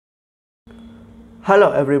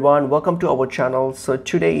Hello everyone, welcome to our channel. So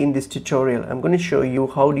today in this tutorial I'm going to show you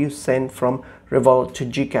how do you send from Revolut to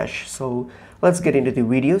Gcash. So let's get into the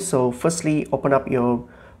video. So firstly, open up your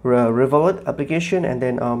Revolut application and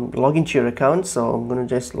then log into your account. So I'm going to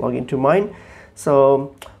just log into mine.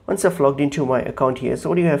 So once I've logged into my account here, so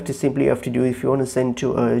what you simply have to do if you want to send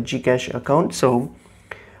to a Gcash account, so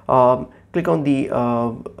click on the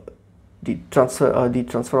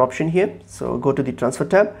transfer option here. So go to the transfer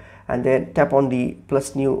tab and then tap on the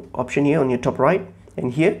plus new option here on your top right,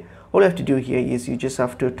 and here all you have to do here is you just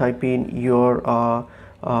have to type in your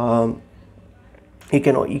you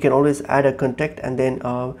can always add a contact and then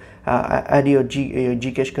add your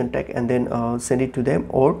Gcash contact and then send it to them.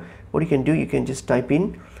 Or what you can do, you can just type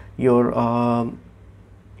in your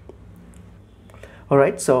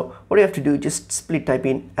alright, so what you have to do, just split type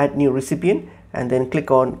in add new recipient and then click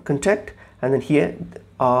on contact, and then here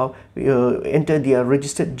enter the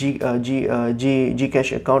registered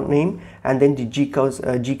Gcash account name and then the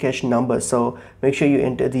Gcash number. So make sure you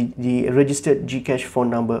enter the registered Gcash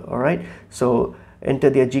phone number. Alright, so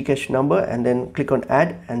enter their Gcash number and then click on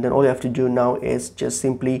add, and then all you have to do now is just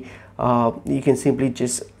simply you can simply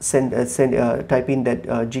just type in that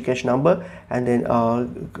Gcash number and then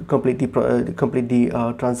complete the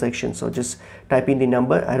transaction. So just type in the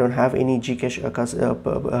number. I don't have any Gcash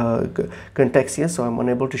contacts here, so I'm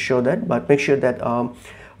unable to show that, but make sure that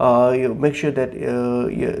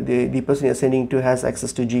the person you're sending to has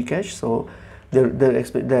access to Gcash, so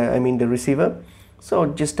the receiver. So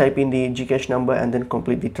just type in the Gcash number and then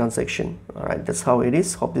complete the transaction. Alright, that's how it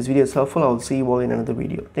is. Hope this video is helpful. I'll see you all in another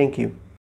video. Thank you.